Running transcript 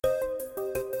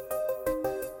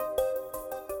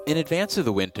In advance of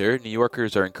the winter, New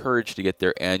Yorkers are encouraged to get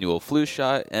their annual flu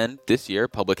shot, and this year,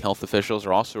 public health officials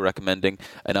are also recommending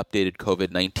an updated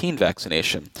COVID-19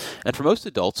 vaccination. And for most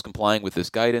adults, complying with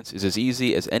this guidance is as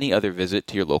easy as any other visit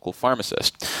to your local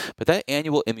pharmacist. But that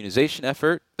annual immunization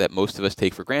effort that most of us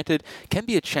take for granted can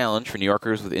be a challenge for New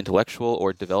Yorkers with intellectual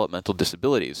or developmental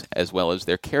disabilities, as well as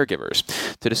their caregivers.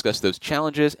 To discuss those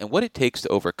challenges and what it takes to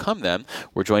overcome them,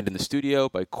 we're joined in the studio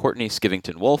by Courtney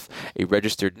Skivington-Wolf, a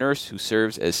registered nurse who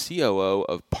serves as COO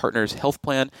of Partners Health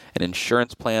Plan, an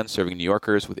insurance plan serving New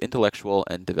Yorkers with intellectual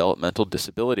and developmental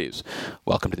disabilities.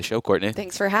 Welcome to the show, Courtney.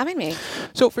 Thanks for having me.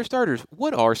 So for starters,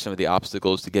 what are some of the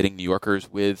obstacles to getting New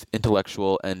Yorkers with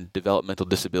intellectual and developmental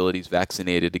disabilities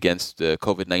vaccinated against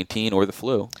COVID-19 or the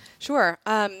flu? Sure.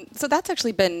 So that's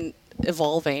actually been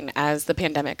evolving as the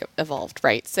pandemic evolved,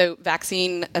 right? So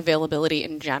vaccine availability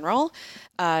in general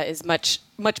is much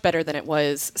better than it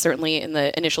was certainly in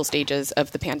the initial stages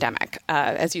of the pandemic.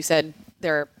 As you said,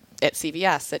 they're at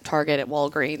CVS, at Target, at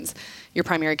Walgreens, your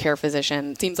primary care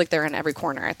physician. Seems like they're in every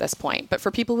corner at this point. But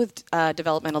for people with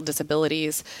developmental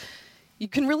disabilities, you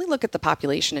can really look at the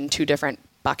population in two different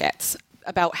buckets.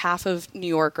 About half of New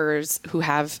Yorkers who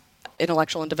have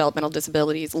intellectual and developmental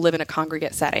disabilities live in a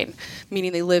congregate setting,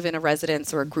 meaning they live in a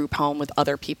residence or a group home with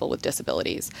other people with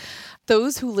disabilities.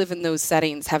 Those who live in those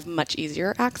settings have much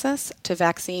easier access to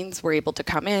vaccines. We're able to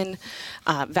come in,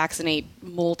 vaccinate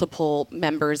multiple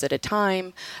members at a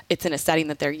time. It's in a setting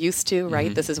that they're used to, right?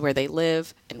 Mm-hmm. This is where they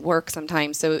live and work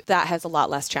sometimes. So that has a lot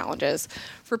less challenges.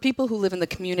 For people who live in the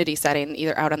community setting,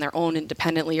 either out on their own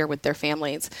independently or with their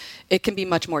families, it can be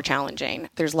much more challenging.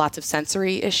 There's lots of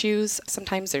sensory issues.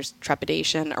 Sometimes there's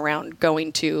trepidation around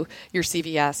going to your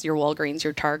CVS, your Walgreens,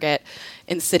 your Target,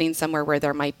 and sitting somewhere where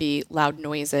there might be loud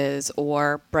noises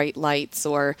or bright lights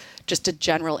or just a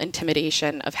general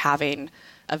intimidation of having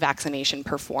a vaccination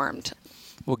performed.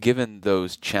 Well, given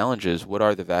those challenges, what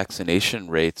are the vaccination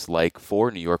rates like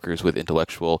for New Yorkers with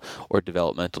intellectual or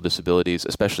developmental disabilities,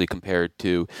 especially compared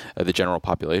to the general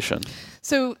population?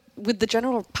 So with the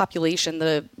general population,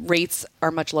 the rates are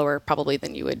much lower probably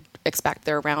than you would expect.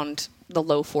 They're around the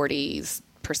low 40s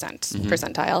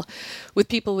percentile. With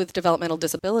people with developmental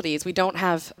disabilities, we don't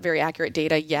have very accurate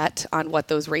data yet on what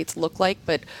those rates look like,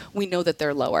 but we know that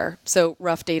they're lower. So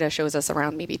rough data shows us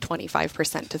around maybe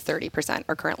 25% to 30%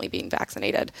 are currently being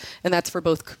vaccinated, and that's for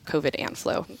both COVID and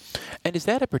flu. And is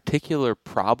that a particular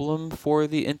problem for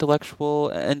the intellectual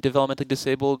and developmentally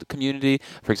disabled community?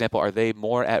 For example, are they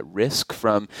more at risk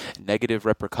from negative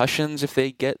repercussions if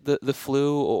they get the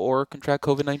flu or contract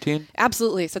COVID-19?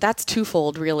 Absolutely. So that's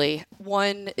twofold, really.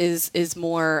 One is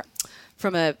more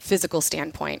from a physical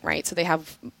standpoint, right? So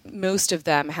most of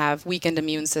them have weakened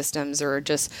immune systems or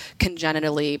just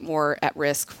congenitally more at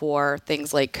risk for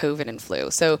things like COVID and flu.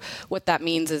 So what that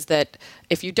means is that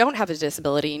if you don't have a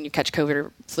disability and you catch COVID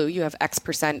or flu, you have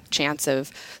X% chance of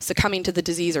succumbing to the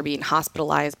disease or being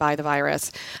hospitalized by the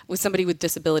virus. With somebody with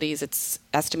disabilities, it's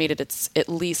estimated it's at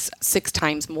least 6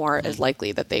 times more as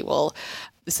likely that they will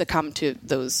succumb to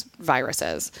those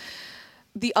viruses.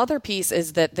 The other piece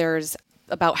is that there's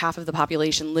about half of the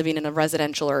population living in a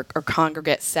residential or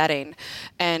congregate setting.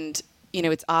 And,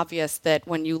 it's obvious that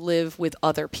when you live with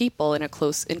other people in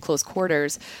close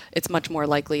quarters, it's much more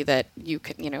likely that you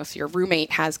can, if your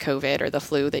roommate has COVID or the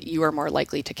flu, that you are more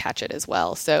likely to catch it as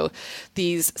well. So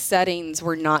these settings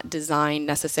were not designed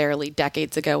necessarily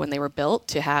decades ago when they were built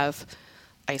to have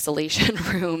isolation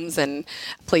rooms and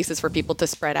places for people to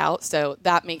spread out. So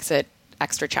that makes it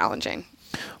extra challenging.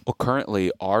 Well, currently,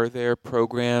 are there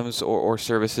programs or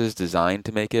services designed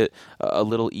to make it a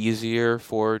little easier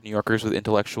for New Yorkers with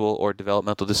intellectual or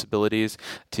developmental disabilities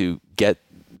to get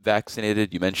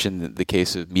vaccinated? You mentioned the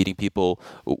case of meeting people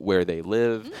where they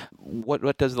live. Mm-hmm.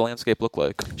 What does the landscape look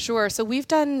like? Sure. So we've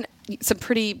done some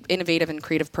pretty innovative and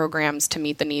creative programs to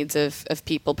meet the needs of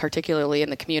people, particularly in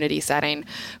the community setting,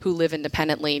 who live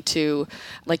independently to,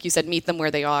 like you said, meet them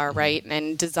where they are, right?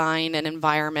 And design an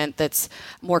environment that's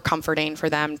more comforting for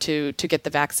them to get the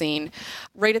vaccine.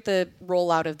 Right at the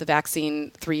rollout of the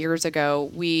vaccine 3 years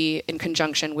ago, we, in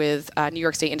conjunction with New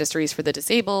York State Industries for the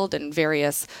Disabled and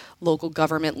various local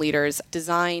government leaders,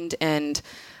 designed and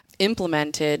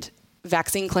implemented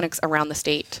vaccine clinics around the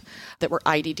state that were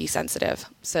IDD sensitive.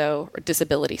 so or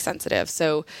disability sensitive.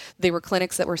 So they were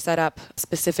clinics that were set up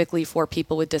specifically for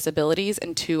people with disabilities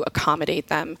and to accommodate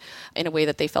them in a way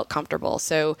that they felt comfortable.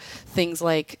 So things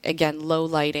like, again, low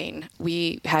lighting.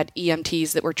 We had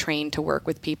EMTs that were trained to work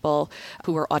with people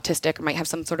who were autistic or might have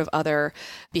some sort of other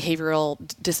behavioral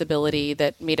disability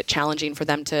that made it challenging for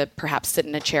them to perhaps sit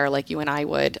in a chair like you and I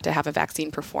would to have a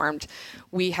vaccine performed.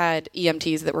 We had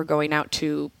EMTs that were going out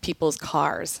to people's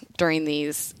cars during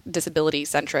these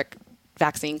disability-centric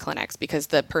vaccine clinics because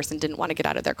the person didn't want to get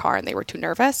out of their car and they were too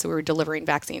nervous. So we were delivering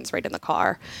vaccines right in the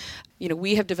car.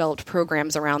 We have developed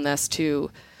programs around this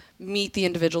to meet the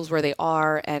individuals where they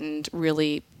are and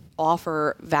really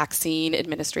offer vaccine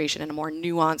administration in a more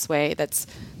nuanced way that's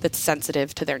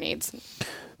sensitive to their needs.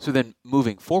 So then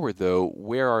moving forward, though,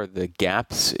 where are the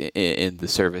gaps in the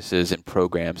services and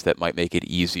programs that might make it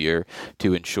easier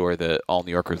to ensure that all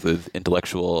New Yorkers with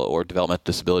intellectual or developmental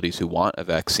disabilities who want a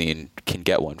vaccine can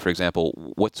get one? For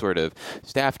example, what sort of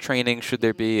staff training should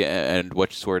there be and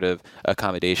what sort of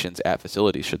accommodations at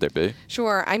facilities should there be?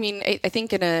 Sure. I mean, I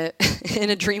think in a in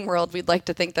a dream world, we'd like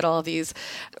to think that all of these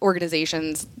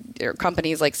organizations or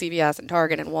companies like CVS and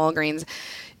Target and Walgreens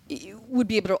would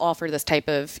be able to offer this type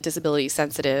of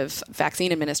disability-sensitive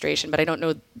vaccine administration, but I don't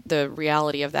know the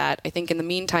reality of that. I think in the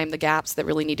meantime, the gaps that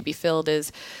really need to be filled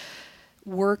is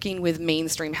working with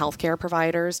mainstream healthcare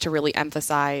providers to really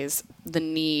emphasize the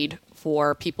need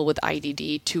for people with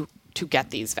IDD to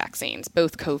get these vaccines,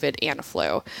 both COVID and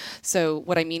flu. So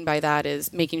what I mean by that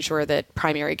is making sure that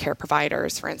primary care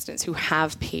providers, for instance, who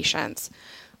have patients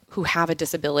who have a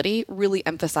disability, really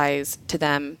emphasize to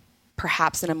them,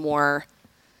 perhaps in a more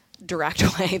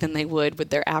direct way than they would with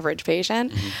their average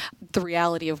patient, the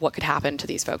reality of what could happen to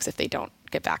these folks if they don't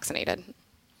get vaccinated.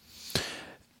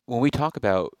 When we talk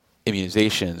about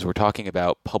immunizations, we're talking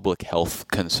about public health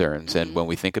concerns. And when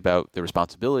we think about the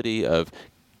responsibility of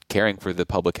caring for the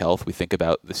public health, we think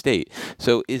about the state.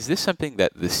 So is this something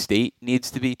that the state needs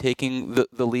to be taking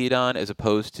the lead on as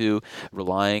opposed to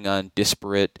relying on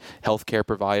disparate healthcare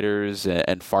providers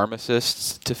and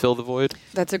pharmacists to fill the void?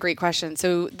 That's a great question.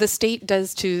 So the state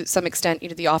does to some extent,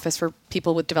 the Office for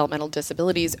People with Developmental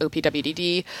Disabilities,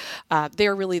 OPWDD,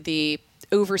 they're really the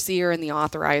overseer and the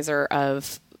authorizer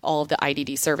of all of the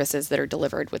IDD services that are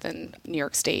delivered within New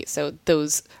York State. So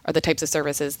those are the types of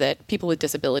services that people with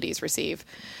disabilities receive.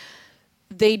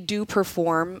 They do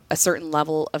perform a certain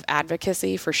level of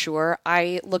advocacy for sure.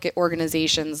 I look at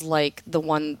organizations like the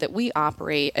one that we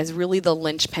operate as really the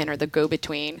linchpin or the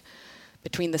go-between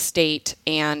between the state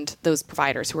and those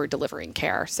providers who are delivering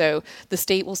care. So the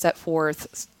state will set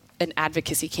forth an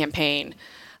advocacy campaign.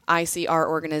 I see our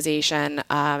organization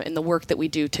in the work that we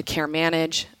do to care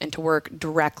manage and to work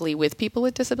directly with people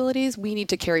with disabilities. We need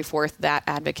to carry forth that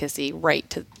advocacy right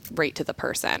to the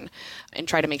person and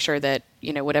try to make sure that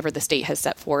whatever the state has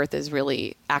set forth is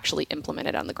really actually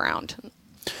implemented on the ground.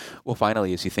 Well,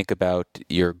 finally, as you think about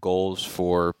your goals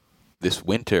for this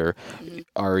winter,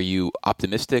 are you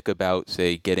optimistic about,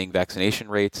 say, getting vaccination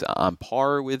rates on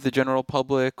par with the general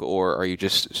public, or are you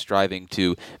just striving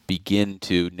to begin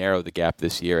to narrow the gap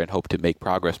this year and hope to make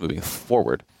progress moving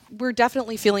forward? We're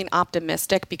definitely feeling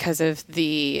optimistic because of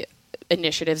the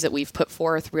initiatives that we've put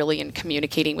forth really in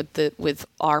communicating with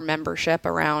our membership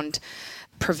around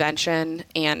prevention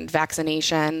and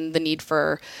vaccination, the need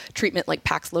for treatment like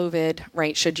Paxlovid,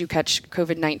 right, should you catch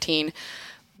COVID-19.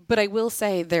 But I will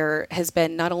say there has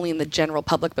been, not only in the general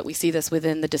public, but we see this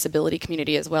within the disability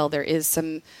community as well, there is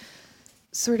some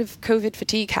sort of COVID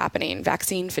fatigue happening,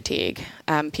 vaccine fatigue.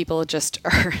 People just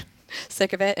are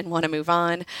sick of it and want to move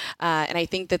on. And I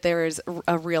think that there is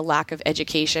a real lack of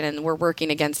education, and we're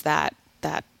working against that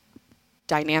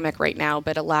dynamic right now,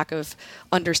 but a lack of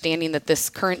understanding that this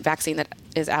current vaccine that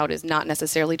is out is not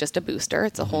necessarily just a booster.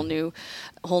 It's a whole new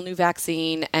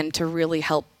vaccine, and to really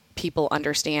help people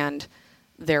understand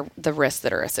the risks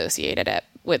that are associated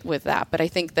with that. But I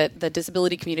think that the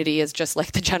disability community is just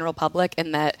like the general public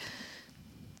in that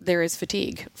there is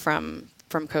fatigue from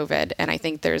COVID. And I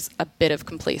think there's a bit of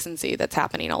complacency that's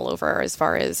happening all over as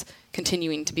far as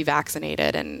continuing to be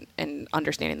vaccinated and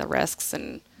understanding the risks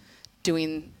and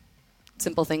doing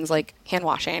simple things like hand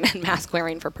washing and mask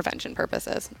wearing for prevention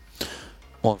purposes.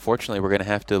 Well, unfortunately, we're going to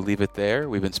have to leave it there.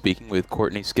 We've been speaking with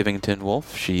Courtney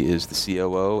Skivington-Wolf. She is the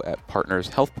COO at Partners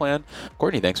Health Plan.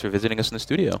 Courtney, thanks for visiting us in the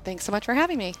studio. Thanks so much for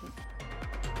having me.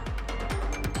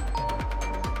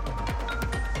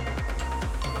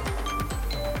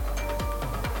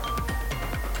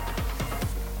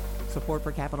 Support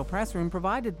for Capitol Press Room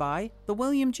provided by the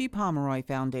William G. Pomeroy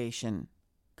Foundation.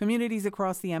 Communities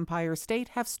across the Empire State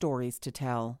have stories to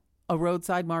tell. A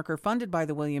roadside marker funded by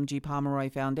the William G. Pomeroy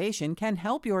Foundation can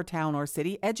help your town or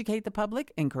city educate the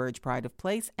public, encourage pride of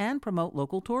place, and promote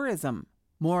local tourism.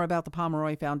 More about the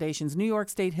Pomeroy Foundation's New York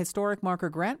State Historic Marker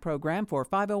Grant Program for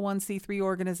 501c3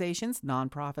 organizations,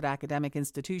 nonprofit academic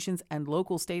institutions, and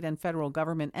local, state, and federal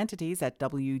government entities at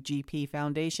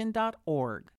wgpfoundation.org.